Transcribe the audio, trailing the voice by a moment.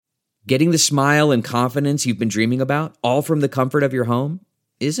Getting the smile and confidence you've been dreaming about, all from the comfort of your home,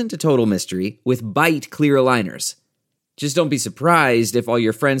 isn't a total mystery with Byte clear aligners. Just don't be surprised if all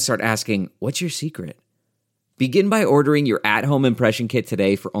your friends start asking, "What's your secret?" Begin by ordering your at-home impression kit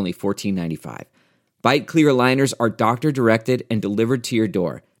today for only $14.95. Byte clear aligners are doctor-directed and delivered to your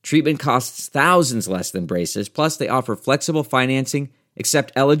door. Treatment costs thousands less than braces, plus they offer flexible financing,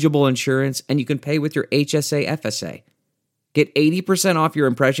 accept eligible insurance, and you can pay with your HSA FSA. Get 80% off your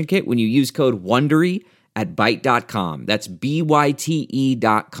impression kit when you use code WONDERY at Byte.com. That's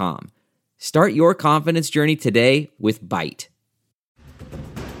BYTE.com. Start your confidence journey today with Byte.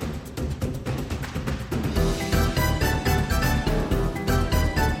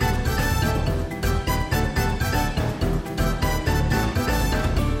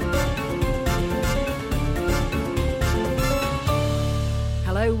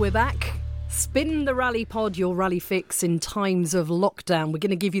 Hello, we're back. Spin the Rally Pod, your rally fix in times of lockdown. We're going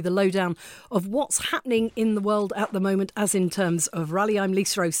to give you the lowdown of what's happening in the world at the moment as in terms of rally. I'm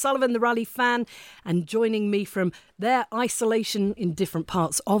Lisa O'Sullivan, the rally fan, and joining me from their isolation in different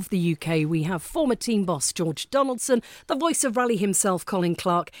parts of the UK, we have former team boss George Donaldson, the voice of rally himself, Colin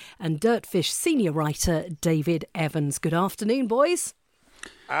Clark, and Dirtfish senior writer David Evans. Good afternoon, boys.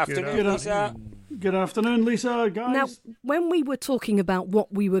 Afternoon, Lisa. Good afternoon, Lisa, guys. Now, when we were talking about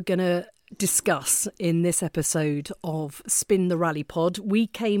what we were going to discuss in this episode of Spin the Rally Pod, we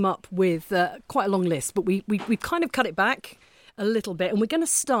came up with quite a long list, but we kind of cut it back a little bit, and we're going to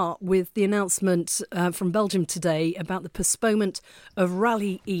start with the announcement from Belgium today about the postponement of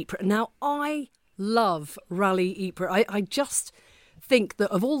Rally Ypres. Now, I love Rally Ypres. I just think that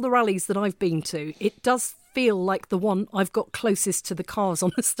of all the rallies that I've been to, it does feel like the one I've got closest to the cars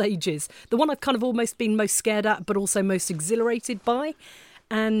on the stages, the one I've kind of almost been most scared at, but also most exhilarated by.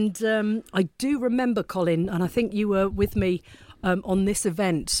 And I do remember, Colin, and I think you were with me on this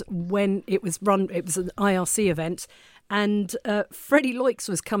event when it was run. It was an IRC event, and Freddie Loix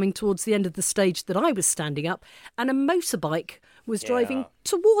was coming towards the end of the stage that I was standing up, and a motorbike was driving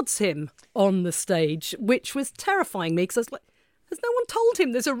towards him on the stage, which was terrifying me because I was like, has no one told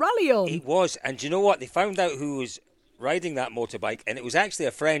him there's a rally on? It was, and do you know what? They found out who was riding that motorbike, and it was actually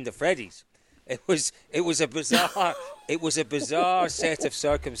a friend of Freddie's. It was a bizarre set of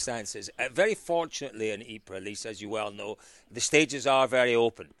circumstances. Very fortunately in Ypres, Lisa, as you well know, the stages are very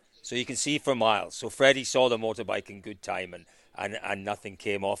open, so you can see for miles. So Freddie saw the motorbike in good time, and nothing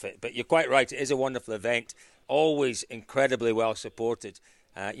came off it. But you're quite right; it is a wonderful event, always incredibly well supported.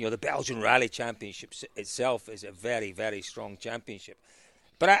 The Belgian Rally Championship itself is a very, very strong championship.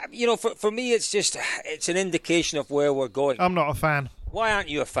 But for me, it's an indication of where we're going. I'm not a fan. Why aren't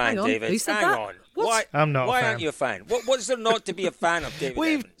you a fan, David? Who said Hang that? on. What? I'm not a fan. Why aren't you a fan? What's there not to be a fan of David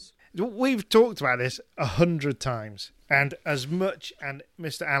Evans? We've talked about this 100 times, and as much, and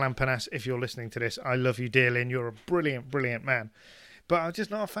Mr. Alan Panas, if you're listening to this, I love you dearly, and you're a brilliant, brilliant man. But I'm just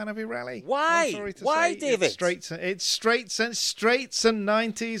not a fan of your rally. Why? I'm sorry to Why, say. David? It's straights and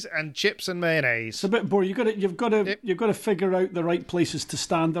 90s and chips and mayonnaise. It's a bit boring. You've got to figure out the right places to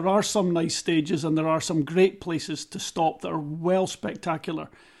stand. There are some nice stages and there are some great places to stop that are well spectacular.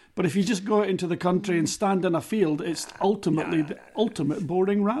 But if you just go out into the country and stand in a field, it's ultimately the ultimate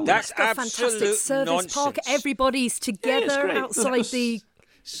boring rally. That's It's got a fantastic absolute service nonsense. park. Everybody's together great. outside the...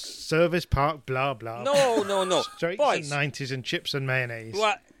 Service park, blah, blah. No. Straights Boys. and 90s and chips and mayonnaise.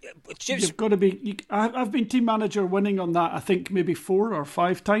 Well, chips, You've got to be. I've been team manager winning on that. I think maybe 4 or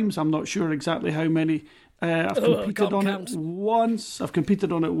 5 times. I'm not sure exactly how many. I've competed on it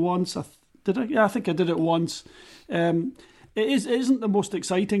once. Did I? Yeah, I think I did it once. It isn't the most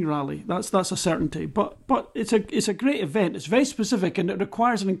exciting rally. That's a certainty. But it's a great event. It's very specific and it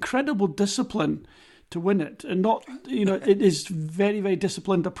requires an incredible discipline to win it, and not, it is very, very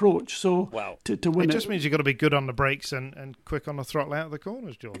disciplined approach. So to win it just means you've got to be good on the brakes and quick on the throttle out of the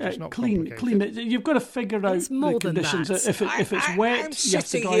corners, George. It's not clean. You've got to figure out the conditions. If it's wet, you have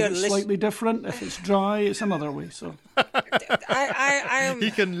to drive it slightly different. If it's dry, it's another way. So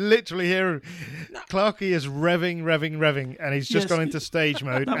you can literally hear him. Clarky is revving, and he's just gone into stage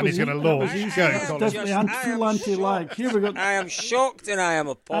mode, and he's going to launch. Go, Colin. Definitely full anti-lag. Here we go. I am shocked and I am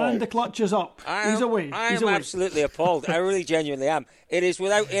appalled. And the clutch is up. He's away. I am absolutely appalled. I really genuinely am. It is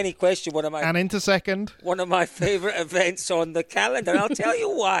without any question one of my favourite events on the calendar. I'll tell you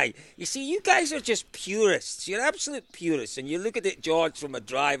why. You see, you guys are just purists. You're absolute purists, and you look at it, George, from a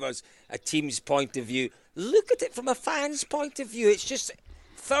driver's, a team's point of view. Look at it from a fan's point of view. It's just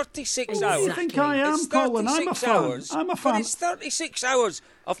 36 hours. I think I am, Colin. I'm a fan. But it's 36 hours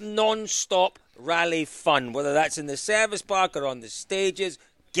of non-stop rally fun, whether that's in the service park or on the stages,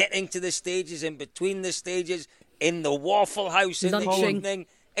 getting to the stages, in between the stages, in the Waffle House in the evening.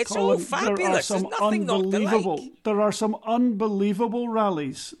 It's Colin, all fabulous. There's nothing not to like. There are some unbelievable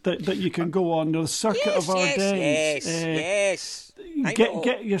rallies that you can go on. The Circuit of Ardennes. Yes.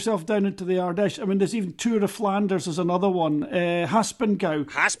 Get yourself down into the Ardèche. I mean, there's even Tour of Flanders is another one.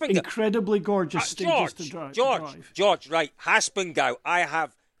 Haspengouw. Incredibly gorgeous stages to drive. George, right. Haspengouw.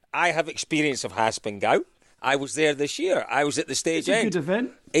 I have experience of Haspengouw. I was there this year. I was at the stage end. It's a good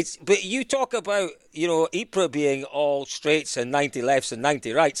event. But you talk about, Ypres being all straights and 90 lefts and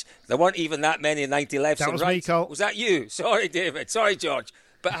 90 rights. There weren't even that many 90 lefts and rights. Me, Cole. Was that you? Sorry, David. Sorry, George.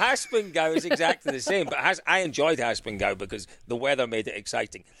 But Haspengouw is exactly the same. But I enjoyed Haspengouw because the weather made it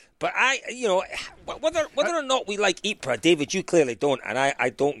exciting. But whether or not we like Ypres, David, you clearly don't, and I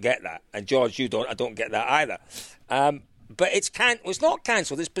don't get that. And George, you don't. I don't get that either. But it's not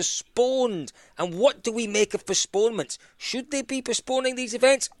cancelled, it's postponed. And what do we make of postponements? Should they be postponing these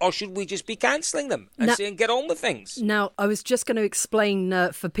events, or should we just be cancelling them and saying get on with things? Now, I was just going to explain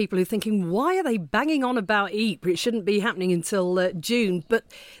for people who are thinking, why are they banging on about Ypres? It shouldn't be happening until June. But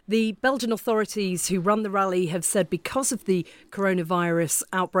the Belgian authorities who run the rally have said because of the coronavirus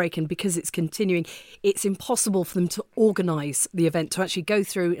outbreak and because it's continuing, it's impossible for them to organise the event, to actually go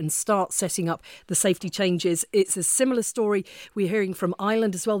through and start setting up the safety changes. It's a similar story we're hearing from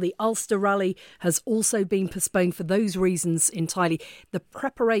Ireland as well. The Ulster Rally has also been postponed for those reasons entirely. The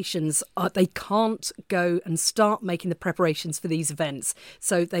preparations, they can't go and start making the preparations for these events.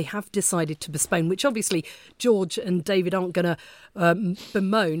 So they have decided to postpone, which obviously George and David aren't going to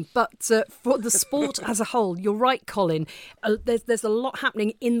bemoan. But for the sport as a whole, you're right, Colin. There's a lot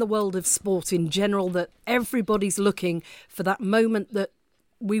happening in the world of sport in general that everybody's looking for that moment that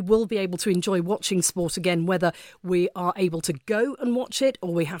we will be able to enjoy watching sport again, whether we are able to go and watch it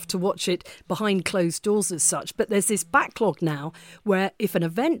or we have to watch it behind closed doors as such. But there's this backlog now where if an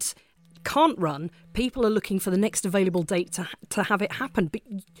event can't run, people are looking for the next available date to have it happen. But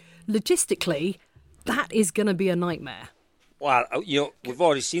logistically, that is going to be a nightmare. Well, we've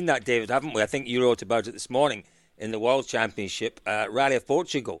already seen that, David, haven't we? I think you wrote about it this morning in the World Championship. Rally of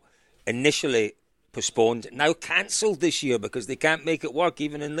Portugal, initially postponed, now cancelled this year because they can't make it work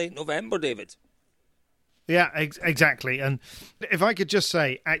even in late November, David. Yeah, exactly. And if I could just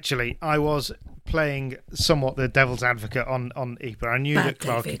say, actually, I was playing somewhat the devil's advocate on Ypres. I knew that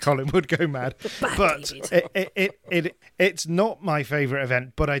Clark and Colin would go mad, but it's not my favourite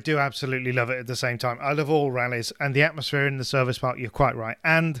event, but I do absolutely love it at the same time. I love all rallies and the atmosphere in the service park, you're quite right.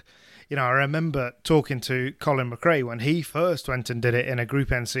 And I remember talking to Colin McRae when he first went and did it in a Group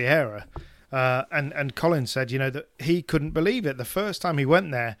N Sierra. And Colin said, that he couldn't believe it. The first time he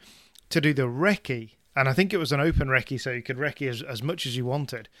went there to do the recce, and I think it was an open recce, so you could recce as much as you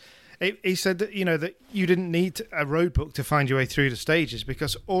wanted. He said that, that you didn't need a road book to find your way through the stages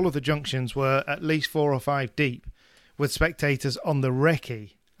because all of the junctions were at least 4 or 5 deep with spectators on the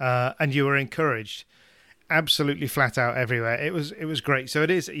recce, and you were encouraged absolutely flat out everywhere. It was great. So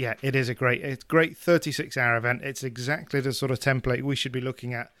it is a great 36-hour event. It's exactly the sort of template we should be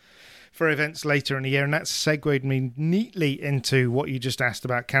looking at for events later in the year, and that's segued me neatly into what you just asked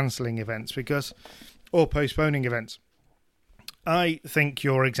about cancelling events or postponing events. I think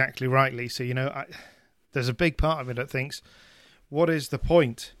you're exactly right, Lisa. There's a big part of me that thinks, what is the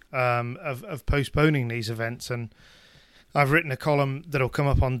point of postponing these events? And I've written a column that'll come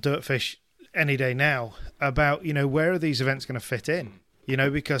up on Dirtfish any day now about, where are these events going to fit in?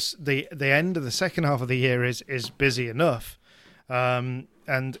 Because the end of the second half of the year is busy enough.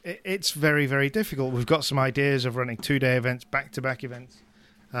 And it's very, very difficult. We've got some ideas of running 2-day events, back-to-back events,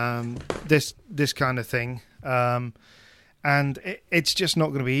 this kind of thing. And it's just not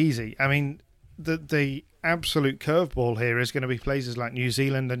going to be easy. I mean, the absolute curveball here is going to be places like New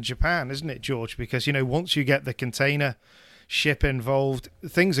Zealand and Japan, isn't it, George? Because, once you get the container ship involved,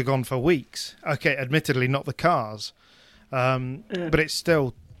 things are gone for weeks. Okay, admittedly, not the cars. But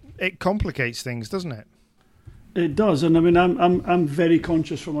it complicates things, doesn't it? It does, and I mean, I'm very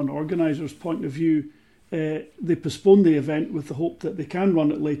conscious from an organiser's point of view. They postpone the event with the hope that they can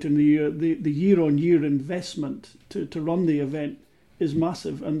run it later in the year. The year-on-year investment to run the event is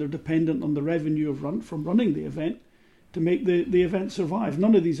massive, and they're dependent on the revenue from running the event to make the event survive.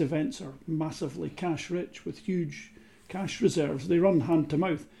 None of these events are massively cash-rich with huge cash reserves. They run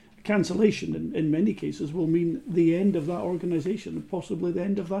hand-to-mouth. Cancellation, in many cases, will mean the end of that organisation and possibly the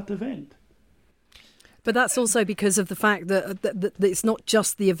end of that event. But that's also because of the fact that it's not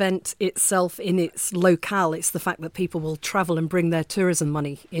just the event itself in its locale, it's the fact that people will travel and bring their tourism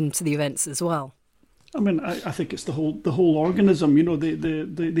money into the events as well. I mean, I think it's the whole organism.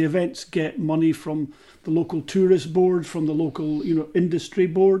 The events get money from the local tourist boards, from the local industry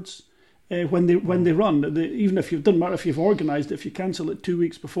boards. when they run. Even if it doesn't matter if you've organised it, if you cancel it 2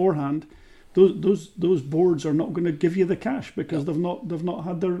 weeks beforehand, those boards are not going to give you the cash because they've not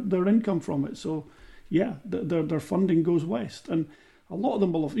had their income from it. So yeah, their funding goes west, and a lot of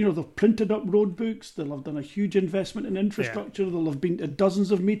them will have, they've printed up road books. They'll have done a huge investment in infrastructure. They'll have been at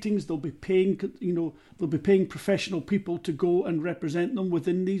dozens of meetings. They'll be paying, professional people to go and represent them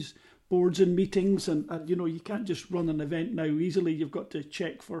within these boards and meetings. And you can't just run an event now easily. You've got to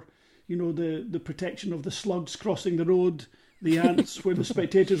check for, the protection of the slugs crossing the road, the ants where the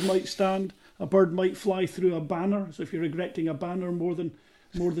spectators might stand. A bird might fly through a banner. So if you're erecting a banner more than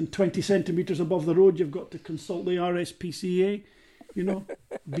 20 centimetres above the road, you've got to consult the RSPCA. Et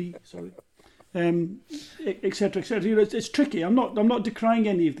cetera, et cetera. It's tricky. I'm not decrying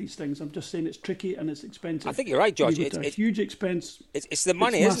any of these things. I'm just saying it's tricky and it's expensive. I think you're right, George. It's a huge expense. It's the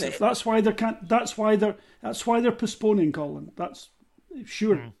money, isn't it? That's why they're postponing, Colin. That's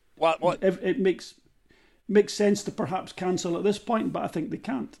sure. Well, it makes sense to perhaps cancel at this point, but I think they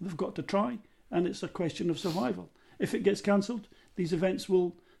can't. They've got to try, and it's a question of survival. If it gets cancelled, these events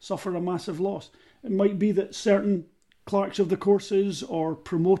will suffer a massive loss. It might be that certain clerks of the courses or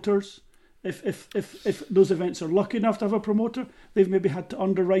promoters, if those events are lucky enough to have a promoter, they've maybe had to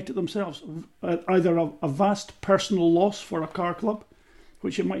underwrite it themselves, either a vast personal loss for a car club,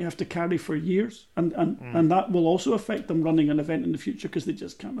 which it might have to carry for years, and that will also affect them running an event in the future because they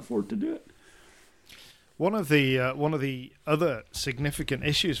just can't afford to do it. One of the other significant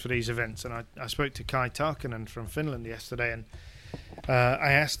issues for these events, and I spoke to Kai Tarkkanen from Finland yesterday, and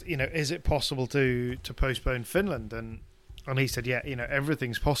I asked, is it possible to postpone Finland? And he said, yeah,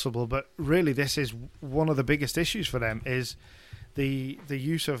 everything's possible, but really this is one of the biggest issues for them is the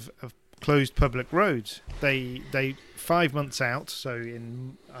use of closed public roads. They 5 months out, so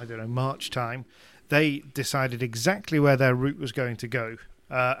in March time, they decided exactly where their route was going to go,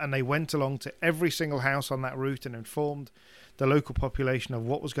 and they went along to every single house on that route and informed the local population of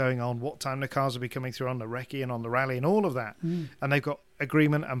what was going on, what time the cars would be coming through on the recce and on the rally and all of that. And they've got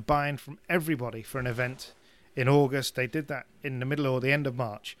agreement and buy-in from everybody for an event in August. They did that in the middle or the end of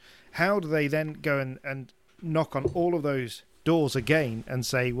March. How do they then go and knock on all of those doors again and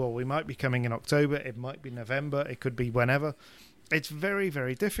say, well, we might be coming in October, it might be November, it could be whenever? It's very,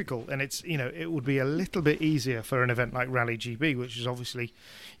 very difficult, and it's it would be a little bit easier for an event like Rally GB, which is obviously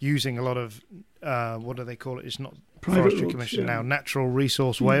using a lot of what do they call it? It's not Private Forestry roads, Commission yeah. now, Natural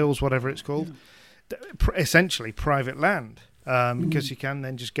Resource Wales, whatever it's called. Essentially private land, because you can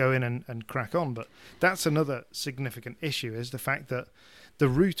then just go in and crack on. But that's another significant issue, is the fact that the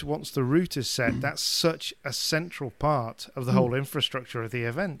route, once the route is set, that's such a central part of the whole infrastructure of the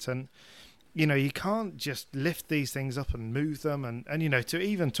event, and you can't just lift these things up and move them, and to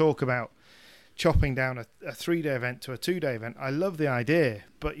even talk about chopping down a 3-day event to a 2-day event. I love the idea,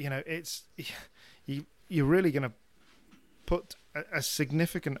 but it's you're really going to put a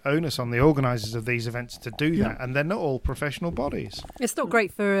significant onus on the organisers of these events to do that, and they're not all professional bodies. It's not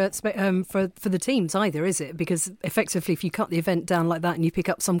great for the teams either, is it? Because effectively, if you cut the event down like that and you pick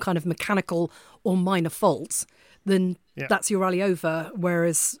up some kind of mechanical or minor faults, then that's your rally over.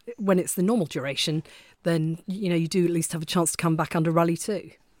 Whereas when it's the normal duration, then you do at least have a chance to come back under Rally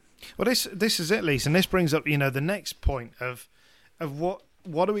 2. Well, this is it, Lise, and this brings up the next point of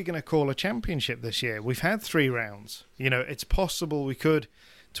what are we going to call a championship this year? We've had 3 rounds. It's possible we could,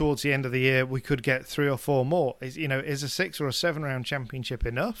 towards the end of the year, we could get 3 or 4 more. Is a 6 or a 7 round championship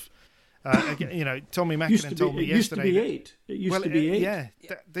enough? Tommy Mackinnon told me yesterday. It used to be 8. Yeah,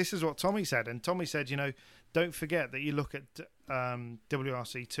 this is what Tommy said, and Tommy said, don't forget that you look at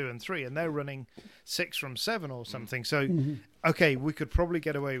WRC 2 and 3, and they're running 6 from 7 or something. So, okay, we could probably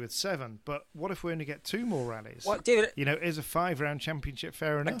get away with 7, but what if we only get 2 more rallies? Well, David, is a 5-round championship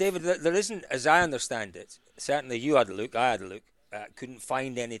fair enough? David, there isn't, as I understand it, certainly you had a look, I had a look, couldn't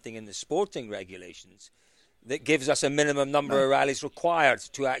find anything in the sporting regulations that gives us a minimum number of rallies required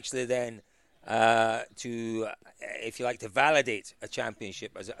to actually then if you like, to validate a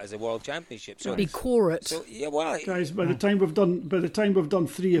championship as a world championship. So be quorate. So well, guys, by the time we've done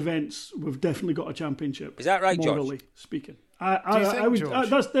 3 events, we've definitely got a championship. Is that right, morally George? Speaking, I would.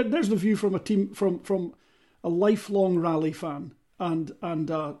 There's the view from a team from a lifelong rally fan and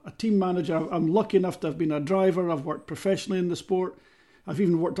a team manager. I'm lucky enough to have been a driver. I've worked professionally in the sport. I've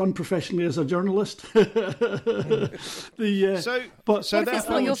even worked unprofessionally as a journalist. So that's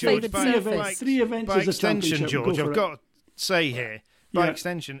not your favourite surface? 3 events by is a extension, championship. George, I've got to say here, by Yeah.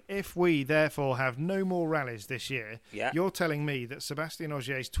 extension, if we therefore have no more rallies this year, Yeah. you're telling me that Sébastien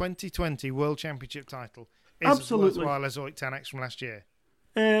Ogier's 2020 World Championship title is Absolutely. as worthwhile as Oik Tanak's from last year?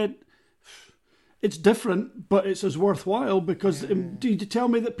 It's different, but it's as worthwhile because do you tell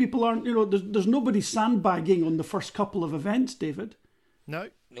me that people aren't, there's nobody sandbagging on the first couple of events, David? No,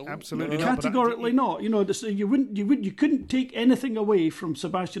 absolutely not. Categorically not. You couldn't take anything away from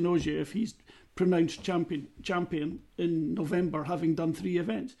Sébastien Ogier if he's pronounced champion in November, having done 3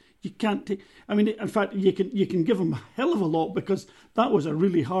 events. You can't take. I mean, in fact, you can give him a hell of a lot because that was a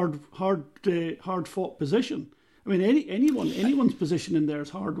really hard fought position. I mean, anyone's position in there is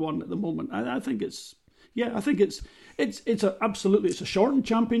hard won at the moment. I think it's a shortened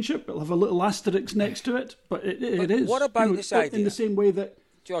championship. It'll have a little asterisk next to it, but it is. What about this idea? In the same way that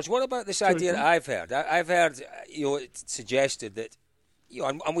George, what about this idea that I've heard? I've heard it's suggested that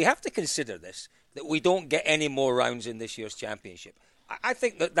and we have to consider this, that we don't get any more rounds in this year's championship. I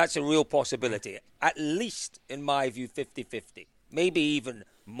think that's a real possibility. At least, in my view, 50-50. Maybe even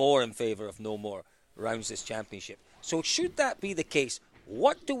more in favour of no more rounds this championship. So should that be the case,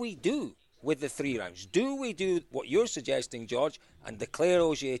 what do we do with the 3 rounds? Do we do what you're suggesting, George, and declare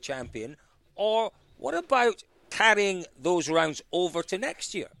Ogier champion? Or what about carrying those rounds over to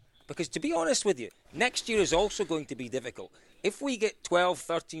next year? Because to be honest with you, next year is also going to be difficult. If we get 12,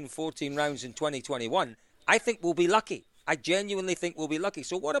 13, 14 rounds in 2021, I think we'll be lucky. I genuinely think we'll be lucky.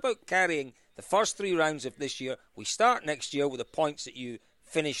 So what about carrying the first 3 rounds of this year? We start next year with the points that you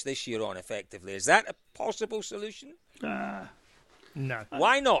finish this year on, effectively. Is that a possible solution? No.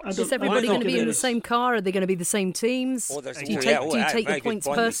 Why not? Is everybody going to be in the same car? Are they going to be the same teams? Do you take the points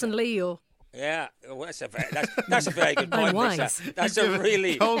personally, or? Yeah, well, that's a very good point. That's a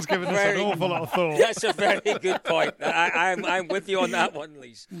really. Cole's given us an awful lot of thought. That's a very good point. I'm with you on that one,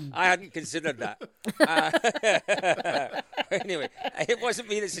 Lise. I hadn't considered that. Anyway, it wasn't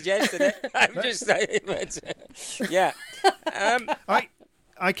me that suggested it. I'm just saying. Yeah.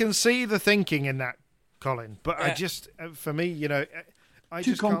 I can see the thinking in that, Colin, but I just, for me, I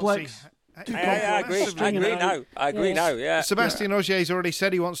too just complex. Can't see. I agree now. Yeah. Sébastien Ogier's already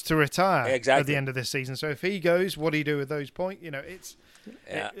said he wants to retire at the end of this season. So if he goes, what do you do with those points?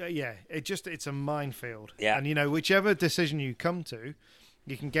 It's a minefield. Yeah. And whichever decision you come to,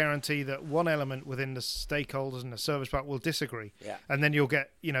 you can guarantee that one element within the stakeholders and the service park will disagree. Yeah. And then you'll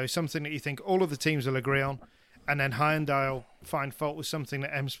get something that you think all of the teams will agree on, and then Hyundai will find fault with something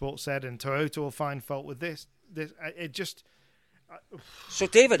that M Sport said, and Toyota will find fault with this. It just. So,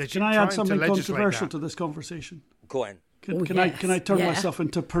 David, can I add something controversial to this conversation? Go on. Can I turn myself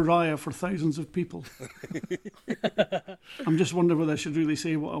into pariah for thousands of people? I'm just wondering whether I should really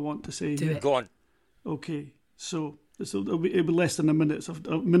say what I want to say. Go on. Okay, so it'll be less than a minute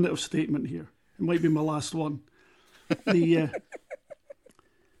of statement here. It might be my last one.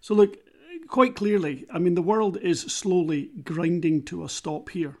 So look, quite clearly, I mean, the world is slowly grinding to a stop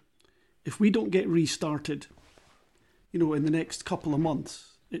here. If we don't get restarted, in the next couple of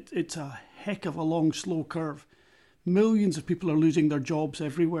months, it's a heck of a long, slow curve. Millions of people are losing their jobs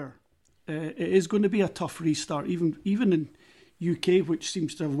everywhere. It is going to be a tough restart, even in UK, which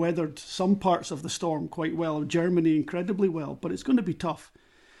seems to have weathered some parts of the storm quite well, Germany incredibly well, but it's going to be tough.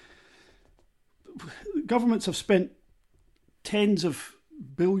 Governments have spent tens of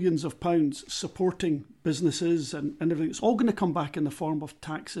billions of pounds supporting businesses and everything. It's all going to come back in the form of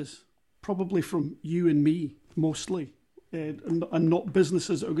taxes, probably from you and me mostly. And not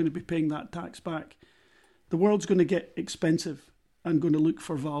businesses that are going to be paying that tax back. The world's going to get expensive and going to look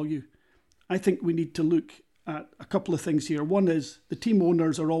for value. I think we need to look at a couple of things here. One is the team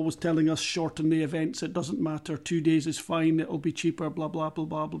owners are always telling us shorten the events. It doesn't matter. 2 days is fine. It'll be cheaper, blah, blah, blah,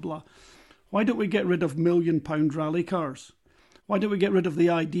 blah, blah, blah. Why don't we get rid of £1 million rally cars? Why don't we get rid of the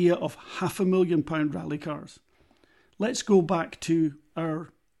idea of £500,000 rally cars? Let's go back to our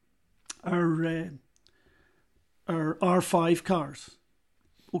R5 cars.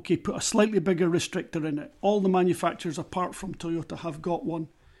 Okay, put a slightly bigger restrictor in it. All the manufacturers apart from Toyota have got one.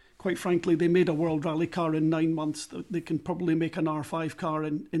 Quite frankly, they made a World Rally car in 9 months. They can probably make an R5 car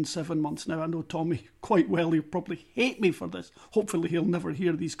in 7 months. Now, I know Tommy quite well. He'll probably hate me for this. Hopefully he'll never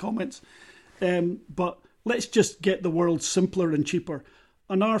hear these comments. But let's just get the world simpler and cheaper.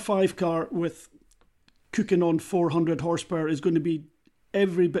 An R5 car with cooking on 400 horsepower is going to be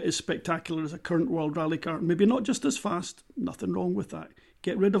every bit as spectacular as a current World Rally car. Maybe not just as fast, nothing wrong with that.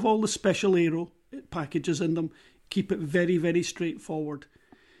 Get rid of all the special aero packages in them. Keep it very, very straightforward.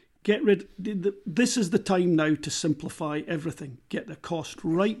 This is the time now to simplify everything. Get the cost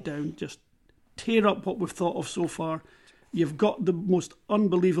right down. Just tear up what we've thought of so far. You've got the most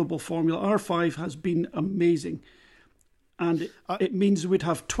unbelievable formula. R5 has been amazing. And it means we'd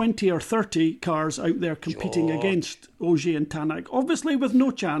have 20 or 30 cars out there competing against Ogier and Tanak. Obviously with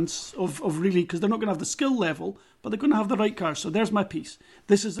no chance of really, because they're not going to have the skill level, but they're going to have the right cars. So there's my piece.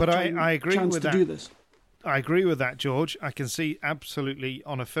 This is I agree chance with to that. do this. I agree with that, George. I can see absolutely,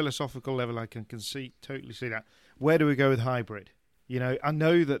 on a philosophical level, I can totally see that. Where do we go with hybrid? You know, I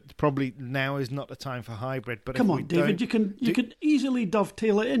know that probably now is not the time for hybrid, but come on, David, you can easily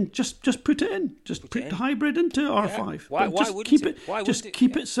dovetail it in. Just put it in. Just put the hybrid into R5. Why wouldn't it?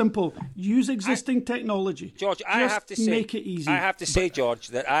 Keep it simple. Use existing technology. George, I have to say, make it easy. I have to say, George,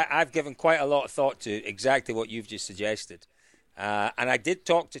 that I've given quite a lot of thought to exactly what you've just suggested. And I did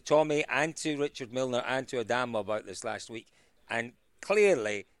talk to Tommy and to Richard Milner and to Adama about this last week. And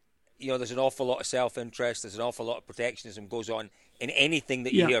clearly, you know, there's an awful lot of self-interest, there's an awful lot of protectionism goes on in anything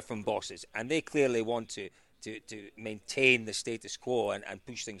that you hear from bosses. And they clearly want to maintain the status quo and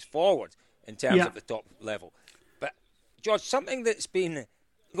push things forward in terms of the top level. But, George, something that's been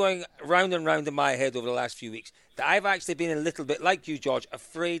going round and round in my head over the last few weeks that I've actually been a little bit, like you, George,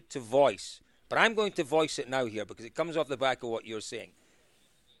 afraid to voice. But I'm going to voice it now here because it comes off the back of what you're saying.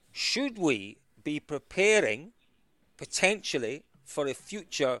 Should we be preparing potentially for a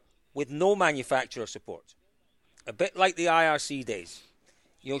future with no manufacturer support? A bit like the IRC days.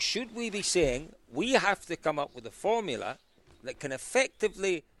 You know, should we be saying we have to come up with a formula that can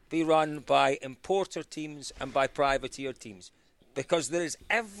effectively be run by importer teams and by privateer teams? Because there is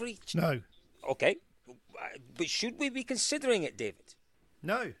every... No. Okay. But should we be considering it, David?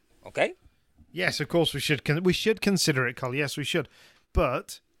 No. Okay. Yes, of course we should. We should consider it, Col. Yes, we should.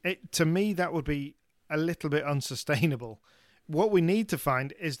 But to me, that would be a little bit unsustainable. What we need to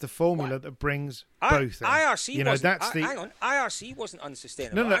find is the formula that brings both in. IRC, you know, that's hang on, IRC wasn't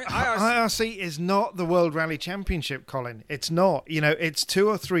unsustainable. No, IRC is not the World Rally Championship, Colin. It's not. You know, it's 2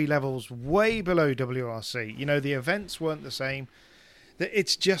 or 3 levels way below WRC. You know, the events weren't the same.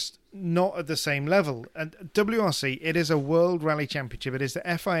 It's just not at the same level. And WRC, it is a World Rally Championship. It is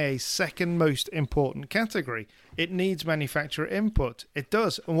the FIA's second most important category. It needs manufacturer input. It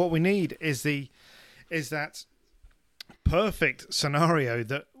does. And what we need is that perfect scenario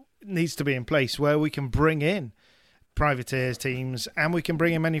that needs to be in place where we can bring in privateers teams and we can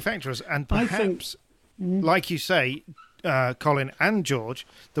bring in manufacturers. And perhaps, like you say, Colin and George,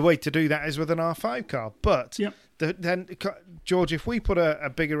 the way to do that is with an R5 car. But then, George, if we put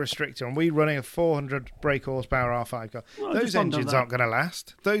a bigger restrictor and we're running a 400 brake horsepower R5 car, those engines aren't going to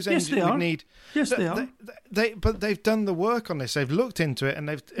last. Those engines would need... Yes, they are. But they've done the work on this. They've looked into it and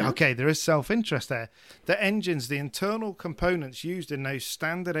they've... Yeah. Okay, there is self-interest there. The engines, the internal components used in those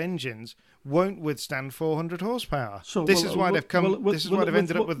standard engines won't withstand 400 horsepower. So this is why they've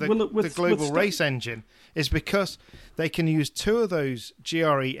ended up with the global race engine, is because they can use 2 of those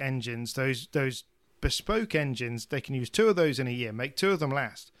GRE engines, those bespoke engines. They can use 2 of those in a year, make 2 of them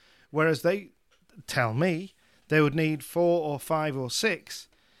last. Whereas they tell me they would need 4 or 5 or 6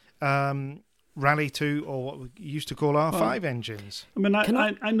 Rally 2 or what we used to call R5 engines. I mean,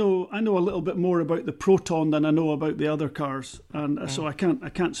 I know a little bit more about the Proton than I know about the other cars, and so I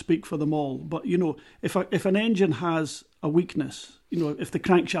can't speak for them all. But you know, if an engine has a weakness, you know, if the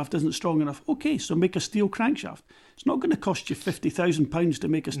crankshaft isn't strong enough, okay, so make a steel crankshaft. It's not going to cost you £50,000 to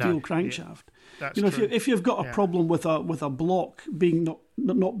make a steel crankshaft. That's you know, true. if you've got a problem with a block being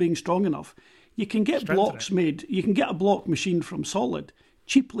not being strong enough, you can get blocks made. You can get a block machined from solid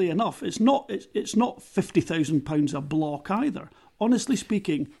cheaply enough. It's not £50,000 a block either. Honestly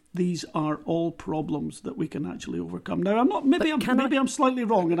speaking, these are all problems that we can actually overcome. Now, I'm slightly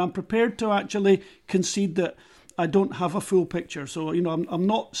wrong, and I'm prepared to actually concede that I don't have a full picture. So, you know, I'm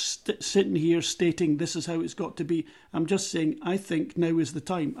not sitting here stating this is how it's got to be. I'm just saying I think now is the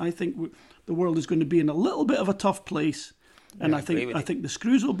time. I think the world is going to be in a little bit of a tough place, and I think the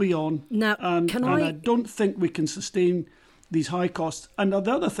screws will be on. Now, and I don't think we can sustain these high costs. And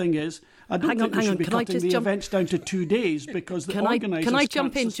the other thing is, I don't think we should be cutting the events down to 2 days because the organisers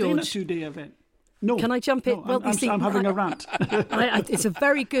can't sustain a 2-day event. No. Can I jump in? No, I'm having a rant. It's a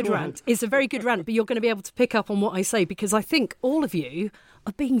very good rant. It's a very good rant, but you're going to be able to pick up on what I say because I think all of you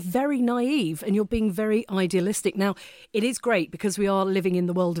are being very naive and you're being very idealistic. Now, it is great because we are living in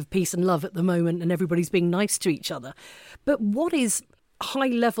the world of peace and love at the moment and everybody's being nice to each other. But what is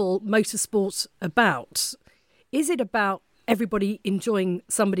high-level motorsports about? Is it about everybody enjoying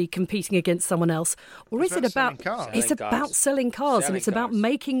somebody competing against someone else, or is it about selling cars and it's about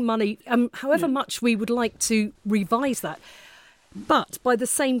making money, however much we would like to revise that. But by the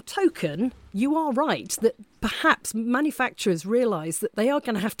same token, you are right that perhaps manufacturers realise that they are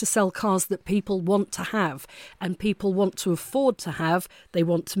going to have to sell cars that people want to have and people want to afford to have. They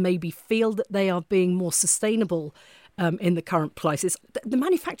want to maybe feel that they are being more sustainable in the current prices. The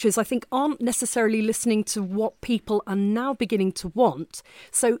manufacturers, I think, aren't necessarily listening to what people are now beginning to want.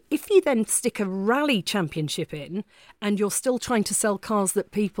 So if you then stick a rally championship in and you're still trying to sell cars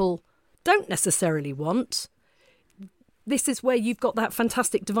that people don't necessarily want, this is where you've got that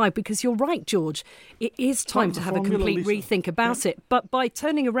fantastic divide, because you're right, George. It is time to have a complete rethink about it. But by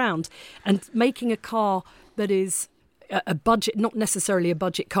turning around and making a car that is a budget, not necessarily a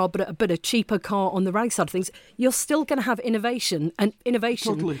budget car, but a cheaper car on the rally side of things, you're still going to have innovation, and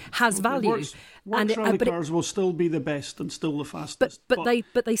innovation has value. Rally cars will still be the best and still the fastest. But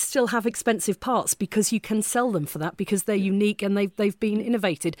they still have expensive parts, because you can sell them for that, because they're unique and they've been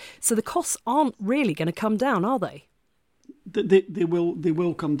innovated. So the costs aren't really going to come down, are they? They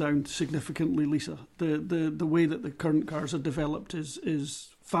will come down significantly, Lisa. The way that the current cars are developed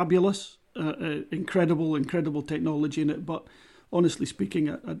is fabulous. Incredible technology in it, but honestly speaking,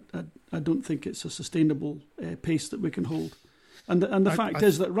 I don't think it's a sustainable pace that we can hold. And the fact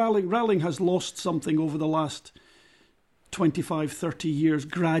is that rallying has lost something over the last 25, 30 years.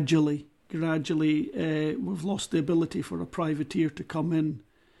 Gradually, we've lost the ability for a privateer to come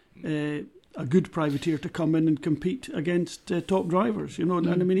in, a good privateer to come in and compete against top drivers. And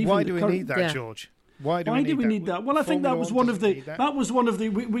I mean, even why do we need that, George? Why do we need that? Well, I think that was one of the.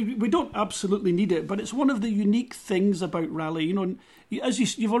 We don't absolutely need it, but it's one of the unique things about rally.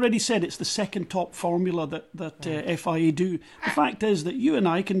 As you've already said, it's the second top formula that FIA do. The fact is that you and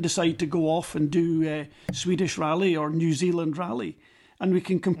I can decide to go off and do Swedish rally or New Zealand rally, and we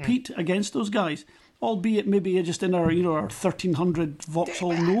can compete against those guys. Albeit maybe just in our 1300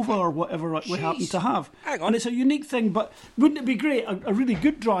 Vauxhall Nova or whatever we happen to have. Hang on. And it's a unique thing, but wouldn't it be great, a really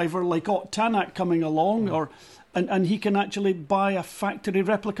good driver like Ott Tanak coming along, and he can actually buy a factory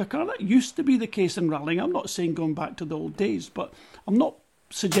replica car? That used to be the case in rallying. I'm not saying going back to the old days, but I'm not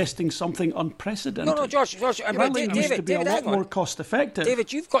suggesting something unprecedented. No, George. Rallying used to be a lot more cost effective.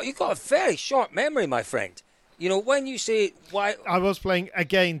 David, you've got a very short memory, my friend. When you say why... I was playing,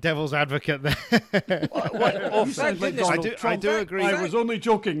 again, devil's advocate there. Thank goodness. I do agree. I was only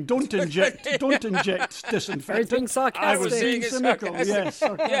joking. Don't inject disinfectant. I was being cynical. Yes,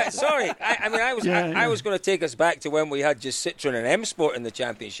 yeah, sorry. I was going to take us back to when we had just Citroen and M Sport in the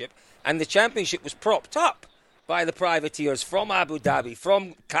championship, and the championship was propped up by the privateers from Abu Dhabi,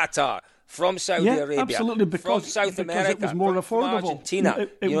 from Qatar, from Saudi Arabia, absolutely, from South America, it was more affordable. From Argentina,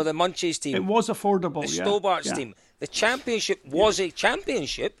 the Munchies team. It was affordable, the Stobart's team. The championship was a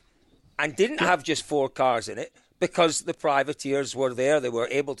championship and didn't have just 4 cars in it because the privateers were there. They were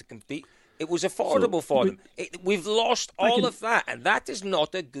able to compete. It was affordable for them. We've lost all of that, and that is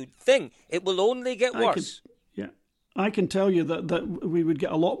not a good thing. It will only get worse. I can tell you that we would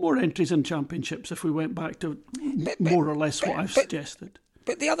get a lot more entries in championships if we went back to more or less what I've suggested.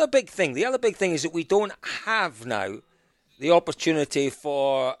 But the other big thing is that we don't have now the opportunity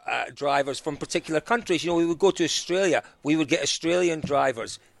for drivers from particular countries. We would go to Australia, we would get Australian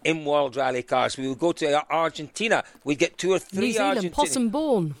drivers in World Rally cars. We would go to Argentina, we'd get 2 or 3 New Zealand,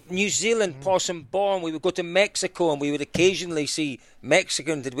 possum-born. New Zealand, possum-born. We would go to Mexico and we would occasionally see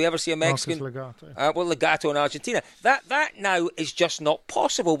Mexican. Did we ever see a Mexican? Marcus Legato. Legato in Argentina. That now is just not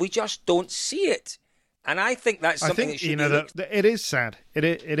possible. We just don't see it. And I think that's something that should be it is sad. It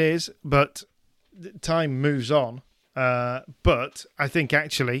is, but time moves on. But I think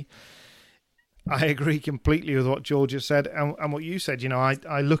actually, I agree completely with what George has said and what you said.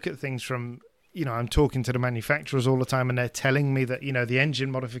 I look at things from, I'm talking to the manufacturers all the time, and they're telling me that, the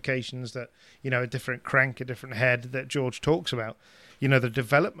engine modifications that, a different crank, a different head that George talks about, the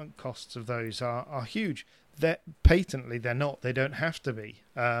development costs of those are huge. They're not. They don't have to be.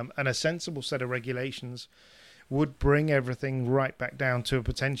 And a sensible set of regulations would bring everything right back down to a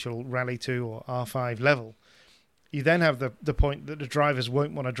potential Rally 2 or R5 level. You then have the point that the drivers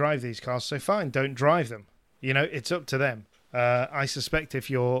won't want to drive these cars, so fine, don't drive them. It's up to them. I suspect if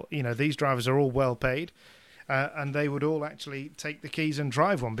these drivers are all well paid, and they would all actually take the keys and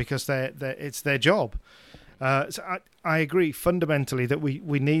drive one because it's their job. So I agree fundamentally that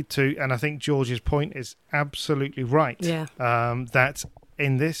we need to, and I think George's point is absolutely right. Yeah. That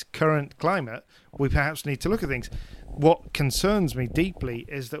in this current climate, we perhaps need to look at things. What concerns me deeply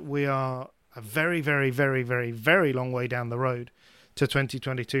is that we are a very, very, very, very, very long way down the road to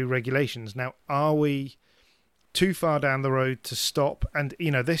 2022 regulations. Now, are we too far down the road to stop? And,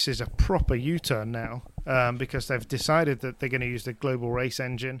 this is a proper U-turn now because they've decided that they're going to use the global race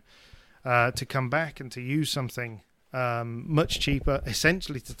engine to come back and to use something much cheaper,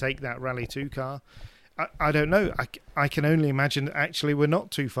 essentially to take that Rally 2 car. I don't know. I can only imagine that actually we're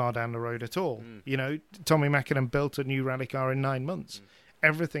not too far down the road at all. Tommy Mäkinen built a new rally car in 9 months.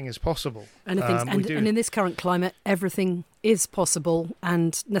 everything is possible. And in this current climate, everything is possible,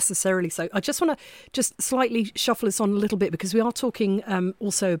 and necessarily so. I just want to just slightly shuffle us on a little bit, because we are talking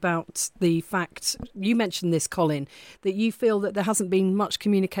also about the fact, you mentioned this, Colin, that you feel that there hasn't been much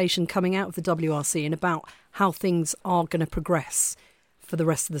communication coming out of the WRC and about how things are going to progress for the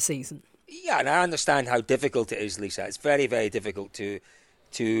rest of the season. Yeah, and I understand how difficult it is, Lisa. It's very, very difficult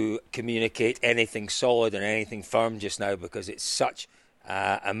to communicate anything solid and anything firm just now, because it's such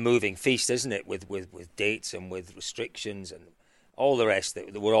a moving feast, isn't it, with dates and with restrictions and all the rest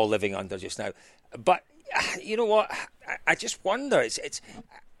that we're all living under just now. But you know what? I just wonder.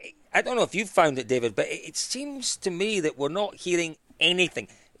 I don't know if you've found it, David, but it seems to me that we're not hearing anything.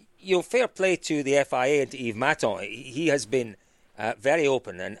 Fair play to the FIA and to Yves Maton. He has been very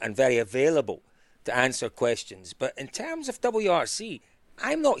open and very available to answer questions. But in terms of WRC,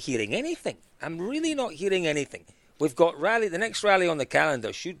 I'm not hearing anything. I'm really not hearing anything. We've got the next rally on the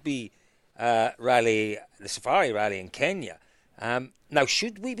calendar should be the Safari Rally in Kenya. Now,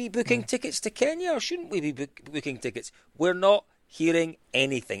 should we be booking tickets to Kenya, or shouldn't we be booking tickets? We're not hearing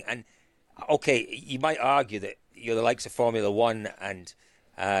anything. And, okay, you might argue that the likes of Formula One and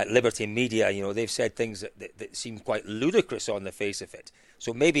Liberty Media, they've said things that seem quite ludicrous on the face of it.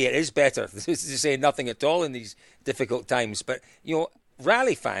 So maybe it is better to say nothing at all in these difficult times. But,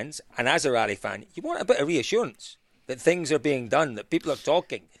 rally fans, and as a rally fan, you want a bit of reassurance that things are being done, that people are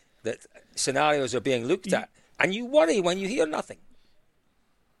talking, that scenarios are being looked at. And you worry when you hear nothing.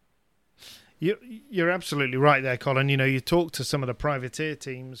 You're absolutely right there, Colin. You talk to some of the privateer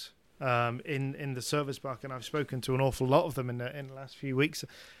teams in the service park, and I've spoken to an awful lot of them in the last few weeks.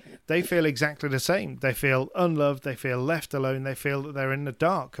 They feel exactly the same. They feel unloved. They feel left alone. They feel that they're in the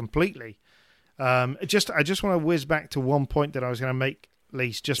dark completely. I just want to whiz back to one point that I was going to make,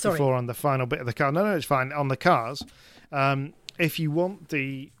 Lise, before on the final bit of the car. No, it's fine. On the cars, if you want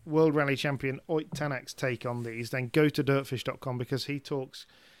the World Rally Champion Oyt Tanak's take on these, then go to dirtfish.com, because he talks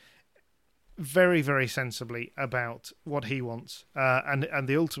very, very sensibly about what he wants. And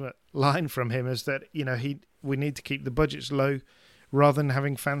the ultimate line from him is that, we need to keep the budgets low rather than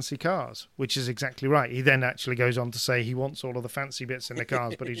having fancy cars, which is exactly right. He then actually goes on to say he wants all of the fancy bits in the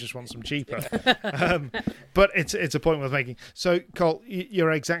cars, but he just wants them cheaper. But it's a point worth making. So, Col,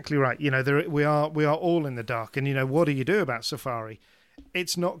 you're exactly right. We are all in the dark, and what do you do about Safari?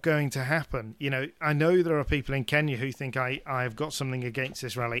 It's not going to happen. I know there are people in Kenya who think I've got something against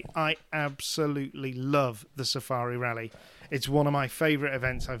this rally. I absolutely love the Safari Rally. It's one of my favourite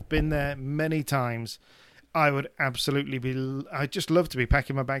events. I've been there many times. I would absolutely I'd just love to be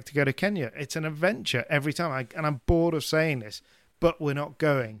packing my bag to go to Kenya. It's an adventure every time. And I'm bored of saying this, but we're not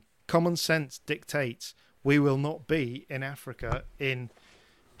going. Common sense dictates we will not be in Africa in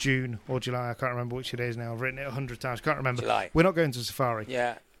June or July. I can't remember which it is now. I've written it 100 times. Can't remember. July. We're not going to Safari.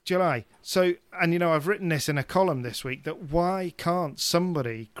 Yeah. July. So, and I've written this in a column this week, that why can't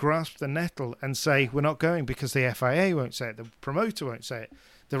somebody grasp the nettle and say we're not going, because the FIA won't say it, the promoter won't say it,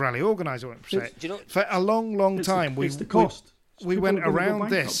 the rally organizer won't say it. For a long, long time, it's the cost. We went around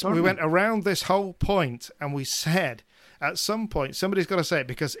this. We went around this whole point, and we said at some point somebody's got to say it,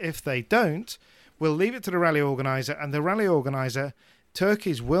 because if they don't, we'll leave it to the rally organizer, and the rally organizer,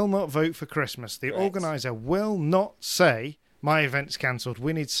 turkeys will not vote for Christmas. The organizer will not say my event's cancelled.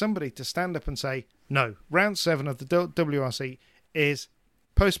 We need somebody to stand up and say, no, round 7 of the WRC is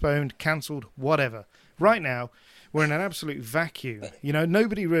postponed, cancelled, whatever. Right now, we're in an absolute vacuum.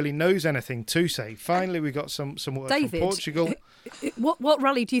 Nobody really knows anything to say. Finally, we got some word from Portugal. What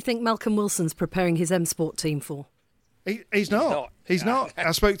rally do you think Malcolm Wilson's preparing his M Sport team for? He's not. He's not.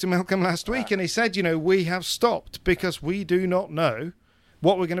 I spoke to Malcolm last week, and he said, we have stopped because we do not know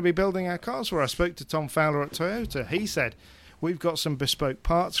what we're going to be building our cars for. I spoke to Tom Fowler at Toyota. He said, we've got some bespoke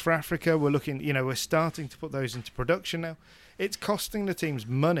parts for Africa. We're looking, we're starting to put those into production now. It's costing the teams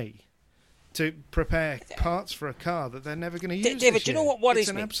money to prepare parts for a car that they're never going to use. David, do you know what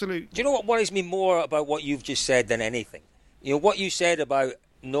worries me? Do you know what worries me more about what you've just said than anything? What you said about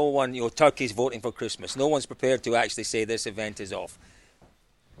no one, Turkey's voting for Christmas. No one's prepared to actually say this event is off.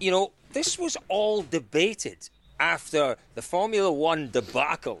 This was all debated after the Formula One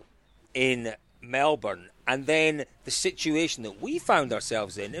debacle in Melbourne, and then the situation that we found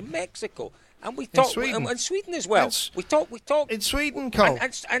ourselves in Mexico. And we talked, and Sweden as well. We talked in Sweden, Cole.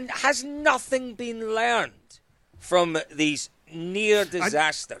 And has nothing been learned from these near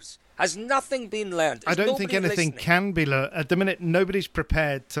disasters? Has nothing been learned? I don't think anything can be learned. At the minute, nobody's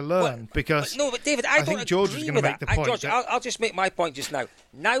prepared to learn because... But David, I think George was going to make the point. George, I'll just make my point just now.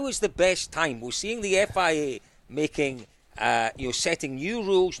 Now is the best time. We're seeing the FIA making, setting new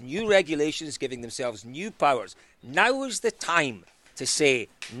rules, new regulations, giving themselves new powers. Now is the time to say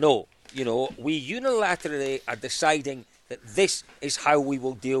no. We unilaterally are deciding that this is how we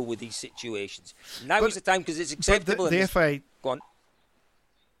will deal with these situations. Now is the time, because it's acceptable. The FAA. Go on.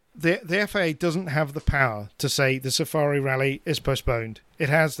 The FAA doesn't have the power to say the Safari Rally is postponed. It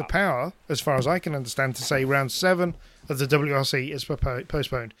has the power, as far as I can understand, to say round 7 of the WRC is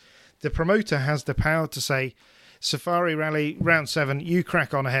postponed. The promoter has the power to say, Safari Rally round 7, you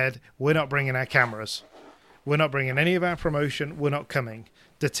crack on ahead. We're not bringing our cameras. We're not bringing any of our promotion. We're not coming.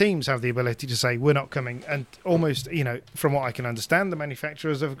 The teams have the ability to say, we're not coming. And almost, from what I can understand, the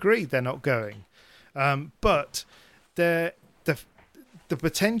manufacturers have agreed they're not going. But the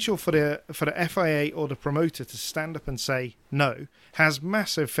potential for the FIA or the promoter to stand up and say no has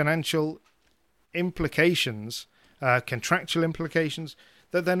massive financial implications, contractual implications,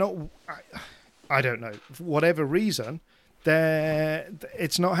 that they're not, I don't know, for whatever reason,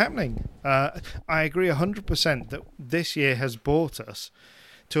 it's not happening. I agree 100% that this year has brought us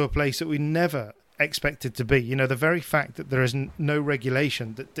to a place that we never expected to be. The very fact that there is no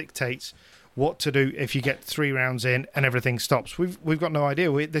regulation that dictates what to do if you get 3 rounds in and everything stops. We've got no idea.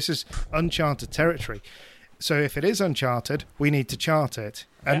 This is uncharted territory. So if it is uncharted, we need to chart it,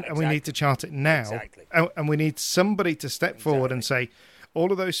 and we need to chart it now. Exactly. And we need somebody to step forward and say,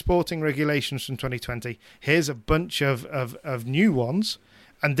 all of those sporting regulations from 2020, here's a bunch of new ones,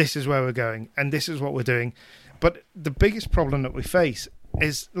 and this is where we're going, and this is what we're doing. But the biggest problem that we face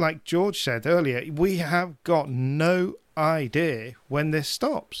is, like George said earlier, we have got no idea when this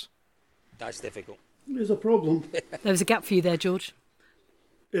stops. That's difficult. There's a problem. There was a gap for you there, George.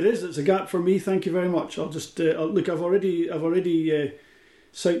 It is. It's a gap for me. Thank you very much. I'll just look. I've already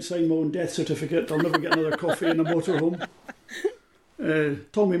signed my own death certificate. I'll never get another coffee in a motorhome.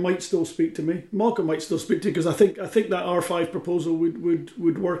 Tommy might still speak to me. Malcolm might still speak to me, because I think that R5 proposal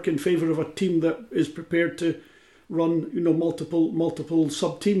would work in favour of a team that is prepared to run multiple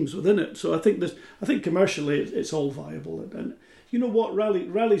sub teams within it. So I think commercially it's all viable. And you know what,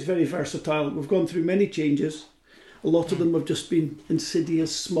 rally's very versatile. We've gone through many changes. A lot of them have just been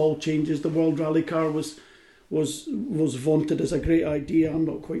insidious small changes. The World Rally Car was vaunted as a great idea. I'm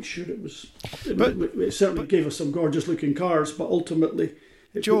not quite sure it was. It certainly gave us some gorgeous looking cars, but ultimately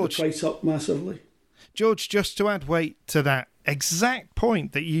it put the price up massively. George, just to add weight to that exact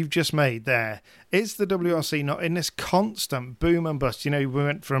point that you've just made there, is the WRC not in this constant boom and bust? We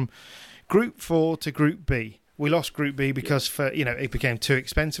went from Group 4 to Group B. We lost Group B because it became too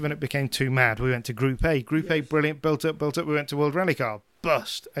expensive and it became too mad. We went to Group A. Group A, brilliant, built up. We went to World Rally Car.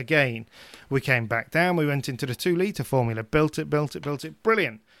 Bust again. We came back down. We went into the 2-litre formula. Built it.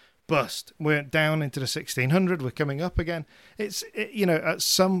 Brilliant. Bust. We went down into the 1600. We're coming up again. At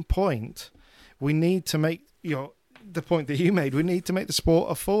some point, we need to make the point that you made. We need to make the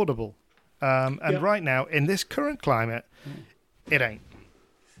sport affordable. Right now, in this current climate, it ain't.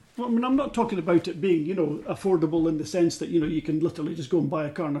 Well, I mean, I'm not talking about it being, affordable in the sense that, you can literally just go and buy a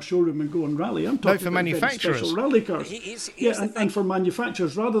car in a showroom and go and rally. I'm talking about manufacturers. Special rally cars. And for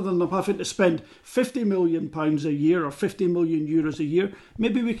manufacturers, rather than them having to spend £50 million a year or €50 million a year,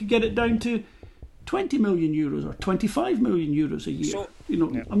 maybe we could get it down to €20 million or €25 million a year. So,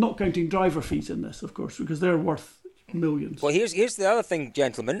 I'm not counting driver fees in this, of course, because they're worth millions. Well, here's the other thing,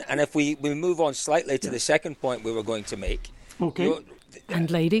 gentlemen, and if we move on slightly to the second point we were going to make. Okay.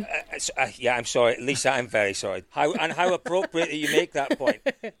 And lady. I'm sorry, Lisa. I'm very sorry. How appropriate that you make that point,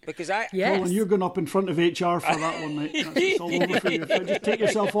 because Colin, you're going up in front of HR for that one, mate. It's all over for you. Just take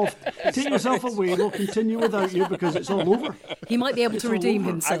yourself away. We'll continue without you because it's all over. He might be able to redeem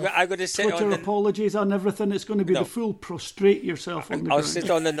himself. I'm going to sit Twitter on apologies and everything. It's going to be the full prostrate yourself on the I'll sit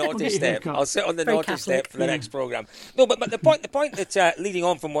on the naughty step. I'll sit on the naughty step for the next programme. No, but the point that leading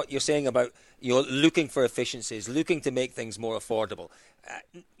on from what you're saying about looking for efficiencies, looking to make things more affordable.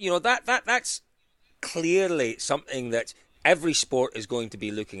 That's clearly something that every sport is going to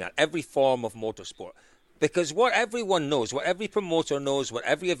be looking at, every form of motorsport. Because what everyone knows, what every promoter knows, what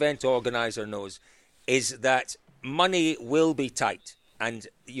every event organizer knows, is that money will be tight. And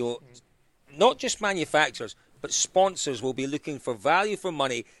not just manufacturers, but sponsors will be looking for value for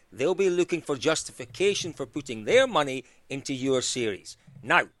money. They'll be looking for justification for putting their money into your series.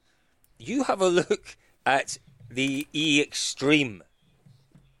 Now, you have a look at the E-Extreme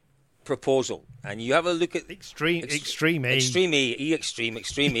proposal, and you have a look at Extreme E,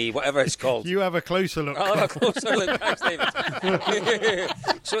 whatever it's called. You have a closer look. I'll have a closer look. Thanks, David.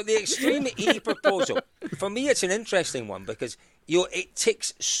 So the Extreme E proposal, for me, it's an interesting one because it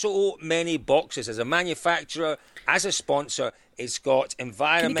ticks so many boxes as a manufacturer, as a sponsor. It's got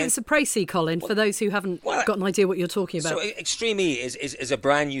environment. Can you give us a précis, Colin, for those who haven't got an idea what you're talking about? So Extreme E is a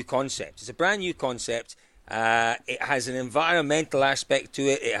brand new concept. It's a brand new concept. It has an environmental aspect to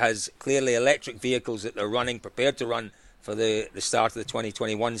it. It has clearly electric vehicles that they're prepared to run for the start of the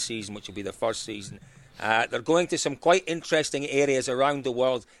 2021 season, which will be the first season. They're going to some quite interesting areas around the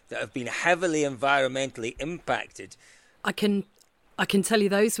world that have been heavily environmentally impacted. I can tell you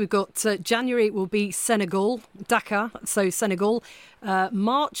those. We've got January, it will be Senegal, Dakar, so Senegal.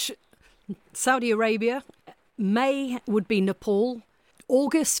 March, Saudi Arabia. May would be Nepal.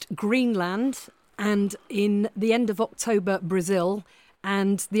 August, Greenland. And in the end of October, Brazil.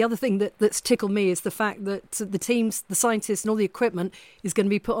 And the other thing that's tickled me is the fact that the teams, the scientists and all the equipment is going to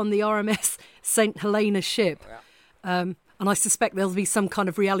be put on the RMS St. Helena ship. Yeah. And I suspect there'll be some kind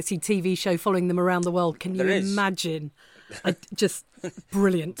of reality TV show following them around the world. Can you imagine? Just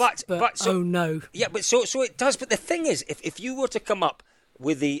brilliant. But so, oh no. Yeah, but so it does. But the thing is, if you were to come up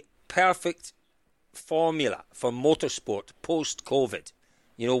with the perfect formula for motorsport post-COVID,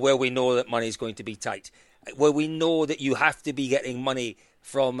 where we know that money is going to be tight, where we know that you have to be getting money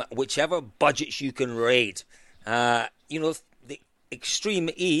from whichever budgets you can raid, the Extreme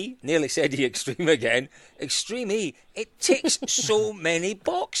E, nearly said the Extreme again, Extreme E, it ticks so many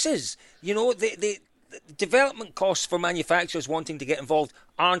boxes. The development costs for manufacturers wanting to get involved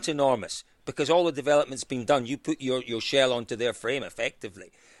aren't enormous because all the development's been done. You put your shell onto their frame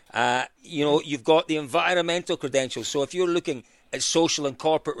effectively. You've got the environmental credentials. So if you're looking at social and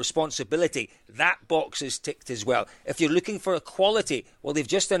corporate responsibility, that box is ticked as well. If you're looking for equality, well, they've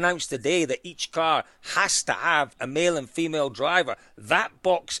just announced today that each car has to have a male and female driver. That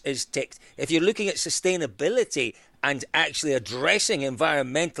box is ticked. If you're looking at sustainability and actually addressing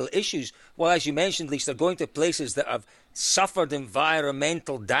environmental issues, well, as you mentioned, Lisa, they're going to places that have suffered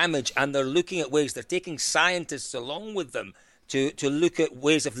environmental damage, and they're looking at ways, they're taking scientists along with them to look at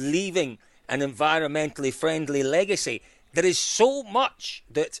ways of leaving an environmentally friendly legacy. There is so much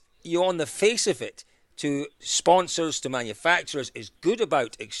that on the face of it, to sponsors, to manufacturers, is good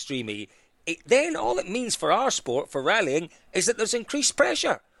about Extreme E. Then all it means for our sport, for rallying, is that there's increased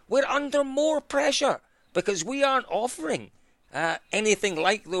pressure. We're under more pressure because we aren't offering anything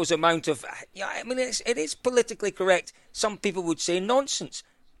like those amount of... it is politically correct. Some people would say nonsense,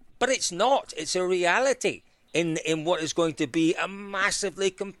 but it's not. It's a reality in what is going to be a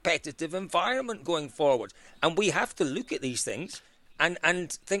massively competitive environment going forward. And we have to look at these things and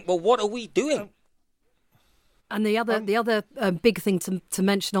think, well, what are we doing? And the other big thing to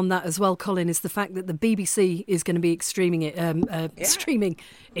mention on that as well, Colin, is the fact that the BBC is going to be streaming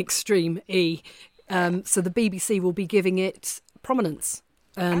Extreme E. So the BBC will be giving it prominence.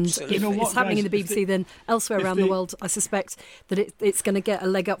 And it's happening in the BBC, then elsewhere around the world, I suspect that it's going to get a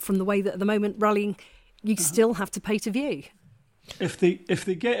leg up from the way that at the moment rallying, you still have to pay to view. If they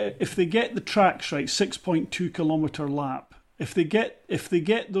get the tracks right, 6.2 kilometre lap. If they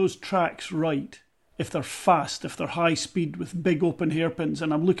get those tracks right, if they're fast, if they're high speed with big open hairpins,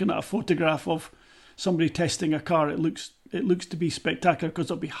 and I'm looking at a photograph of somebody testing a car, it looks to be spectacular because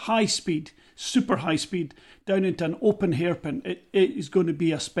it'll be high speed, super high speed down into an open hairpin. It is going to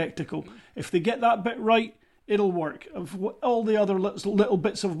be a spectacle. If they get that bit right, it'll work. All the other little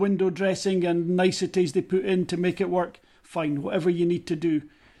bits of window dressing and niceties they put in to make it work, fine, whatever you need to do.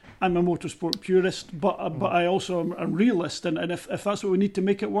 I'm a motorsport purist, but I also am a realist, and if that's what we need to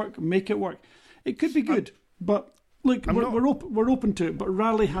make it work, make it work. It could be good, but look, we're open to it. But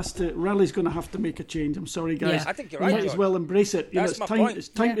Rally's going to have to make a change. I'm sorry, guys. Yeah, I think you're right. You might as well embrace it. That's my point. It's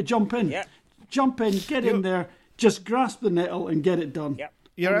time to jump in. Yeah. Jump in, get in there, just grasp the nettle and get it done. Yeah.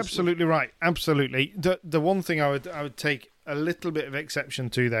 You're absolutely right. Absolutely. The one thing I would take a little bit of exception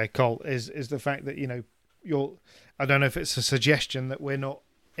to there, Cole, is the fact that I don't know if it's a suggestion that we're not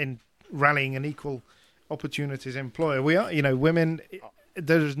in rallying an equal opportunities employer. We are, women.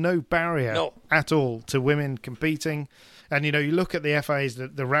 There's no barrier at all to women competing, and you look at the FIA's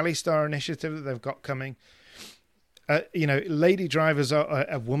the Rally Star initiative that they've got coming. Lady drivers are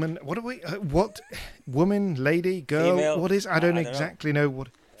a woman. What are we? What woman, lady, girl? Female. What is? I don't exactly know what.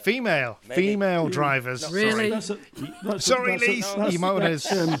 Female drivers. Really? Sorry, Lise. You might want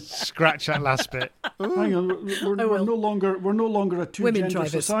to scratch that last bit. Hang on, we're no longer a two-gender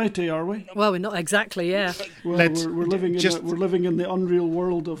society, are we? Well, we're not exactly. Yeah. Well, we're living in the unreal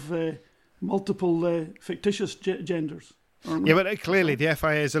world of multiple fictitious genders. Yeah, but clearly the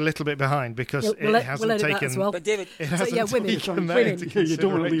FIA is a little bit behind because it hasn't taken. As well. But David, women. You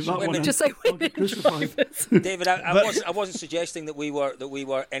don't want to leave that one in. Just say women. David, I wasn't suggesting that we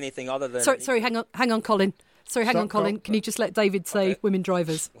were anything other than. Sorry, hang on, Colin. Colin. Can you just let David say women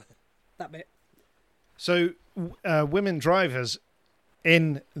drivers? That bit. So, women drivers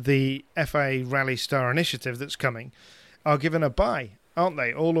in the FIA Rally Star initiative that's coming are given a buy aren't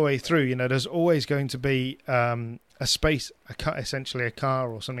they? All the way through, you know, there's always going to be a space, essentially a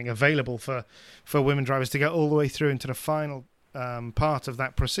car or something available for women drivers to get all the way through into the final part of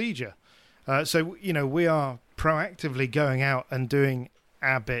that procedure. So, you know, we are proactively going out and doing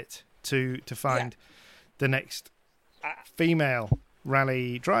our bit to find the next female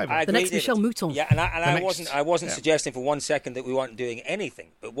rally driver. The next Michelle Mouton. Yeah, and I wasn't suggesting for 1 second that we weren't doing anything.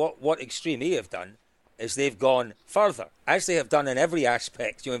 But what Extreme E have done is they've gone further, as they have done in every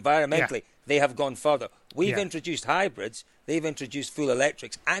aspect. You know, environmentally, they have gone further. We've introduced hybrids, they've introduced full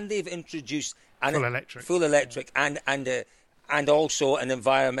electrics, and they've introduced full electric, and also an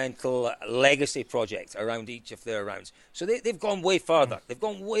environmental legacy project around each of their rounds. So they've gone way further. They've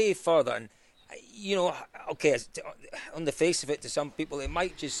gone way further, and you know, okay, on the face of it, to some people, it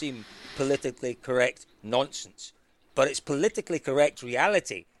might just seem politically correct nonsense, but it's politically correct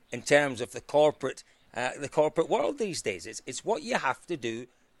reality in terms of the corporate world these days. It's what you have to do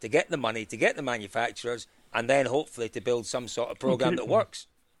to get the money, to get the manufacturers, and then hopefully to build some sort of program that works.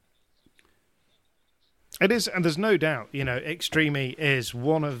 It is, and there's no doubt, you know, Extreme E is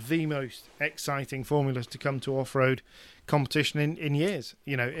one of the most exciting formulas to come to off-road competition in years,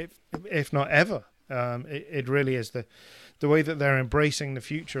 you know, if not ever. It really is. The way that they're embracing the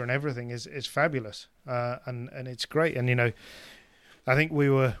future and everything is fabulous, and it's great. And, you know, I think we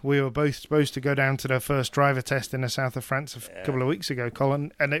were both supposed to go down to their first driver test in the south of France a couple of weeks ago,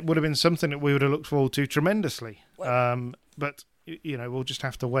 Colin, and it would have been something that we would have looked forward to tremendously. But, you know, we'll just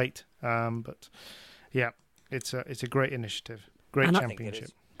have to wait. But... yeah, it's a great initiative, great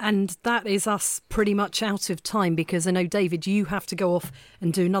championship. And that is us pretty much out of time, because I know, David, you have to go off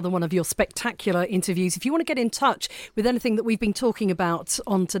and do another one of your spectacular interviews. If you want to get in touch with anything that we've been talking about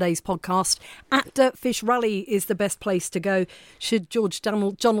on today's podcast, at Dirtfish Rally is the best place to go. Should George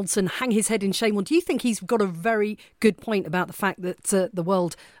Donaldson hang his head in shame, or do you think he's got a very good point about the fact that the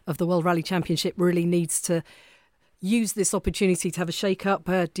World Rally Championship really needs to use this opportunity to have a shake-up?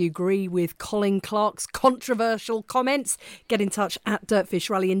 Do you agree with Colin Clark's controversial comments? Get in touch at Dirtfish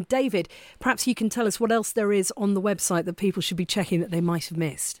Rally. And David, perhaps you can tell us what else there is on the website that people should be checking that they might have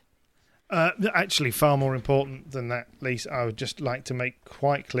missed. Actually, far more important than that, Lisa, I would just like to make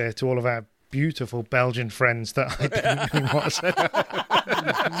quite clear to all of our beautiful Belgian friends that I didn't mean what I said.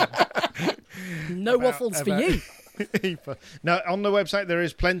 No waffles for you. No, on the website there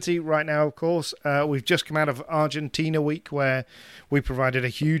is plenty right now, of course. We've just come out of Argentina week, where we provided a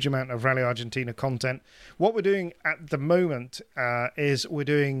huge amount of Rally Argentina content. What we're doing at the moment is we're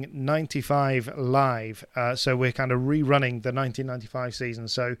doing 95 live. So we're kind of rerunning the 1995 season.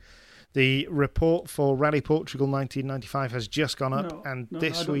 So the report for Rally Portugal 1995 has just gone up,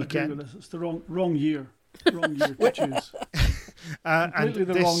 this weekend... Agree with this. It's the wrong year. Wrong year to choose. Completely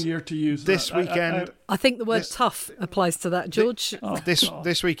the wrong year to use this weekend. I think the word tough applies to that, George.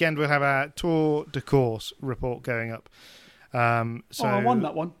 This weekend we'll have our Tour de Course report going up. So I won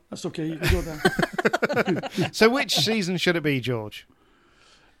that one. That's okay. You can go there. So which season should it be, George?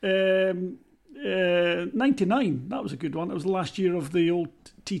 99. That was a good one. It was the last year of the old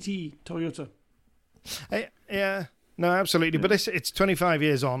TT Toyota. Yeah. No, absolutely. Yeah. But it's 25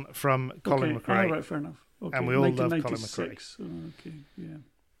 years on from Colin McRae. All right, fair enough. Okay. And we all love Colin McRae. Okay, yeah.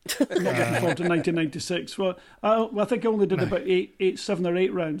 I'm not looking forward to 1996. Well, I think I only did about 7 or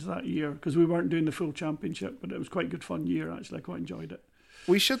 8 rounds that year, because we weren't doing the full championship, but it was quite a good fun year, actually. I quite enjoyed it.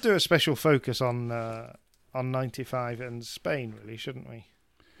 We should do a special focus on 95 and Spain, really, shouldn't we?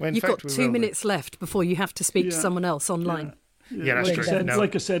 You've got 2 minutes left before you have to speak to someone else online. Yeah. Yeah, that's true.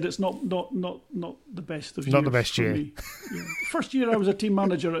 Like I said, it's not the best of years. Not the best year. Me. Yeah. First year I was a team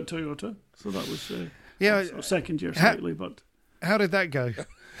manager at Toyota, so that was second year slightly. But how did that go?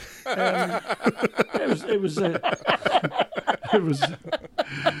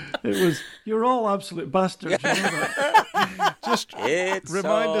 It was. You're all absolute bastards. You know that? Just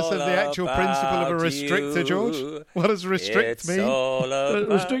remind us of the actual principle of a restrictor, George. What does restrict mean? A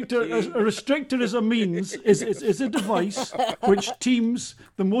restrictor is a means, is a device which teams,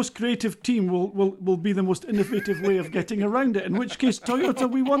 the most creative team will be the most innovative way of getting around it. In which case,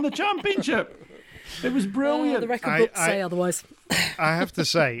 Toyota, we won the championship. It was brilliant. The record books say otherwise. I have to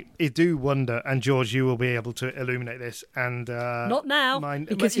say, I do wonder, and George, you will be able to illuminate this. And not now,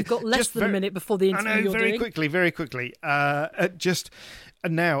 because you've got less than a minute before the interview. I know, very quickly. Now,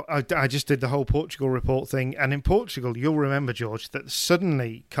 I just did the whole Portugal report thing, and in Portugal, you'll remember, George, that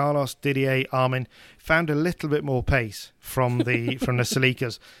suddenly Carlos Didier Armin found a little bit more pace from the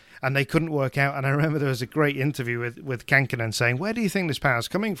Celicas, and they couldn't work out. And I remember there was a great interview with Kankkunen saying, "Where do you think this power's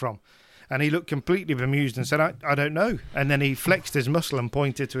coming from?" And he looked completely bemused and said, I don't know. And then he flexed his muscle and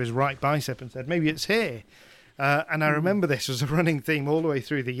pointed to his right bicep and said, maybe it's here. And I remember this was a running theme all the way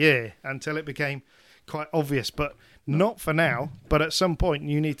through the year until it became quite obvious. But not for now. But at some point,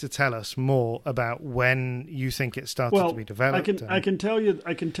 you need to tell us more about when you think it started to be developed. I can tell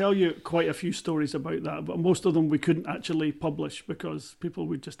you quite a few stories about that, but most of them we couldn't actually publish because people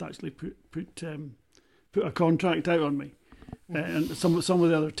would just actually put a contract out on me. And some of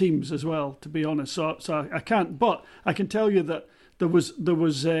the other teams as well, to be honest. So I can't. But I can tell you that there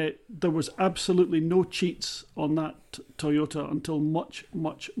was absolutely no cheats on that Toyota until much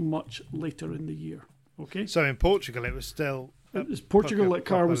later in the year. Okay. So in Portugal, it was still. Portugal, that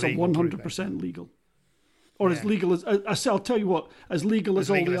car was 100% legal, or as legal as I'll tell you what, as legal as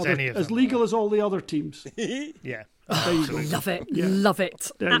all the other teams. Yeah. Love it. Yeah. Love it.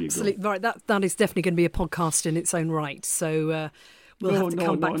 Absolutely. Right. That is definitely going to be a podcast in its own right. So we'll have to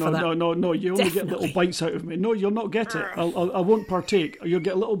come back for that. No. You only get little bites out of me. No, you'll not get it. I won't partake. You'll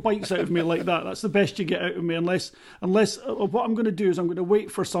get little bites out of me like that. That's the best you get out of me. Unless what I'm going to do is I'm going to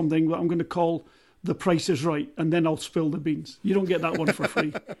wait for something that I'm going to call The Price is Right, and then I'll spill the beans. You don't get that one for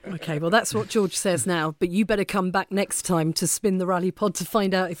free. Okay, well, that's what George says now, but you better come back next time to Spin the Rally Pod to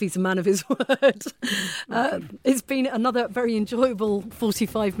find out if he's a man of his word. It's been another very enjoyable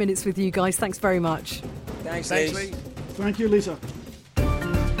 45 minutes with you guys. Thanks very much. Thanks, Lee. Thank you, Lisa.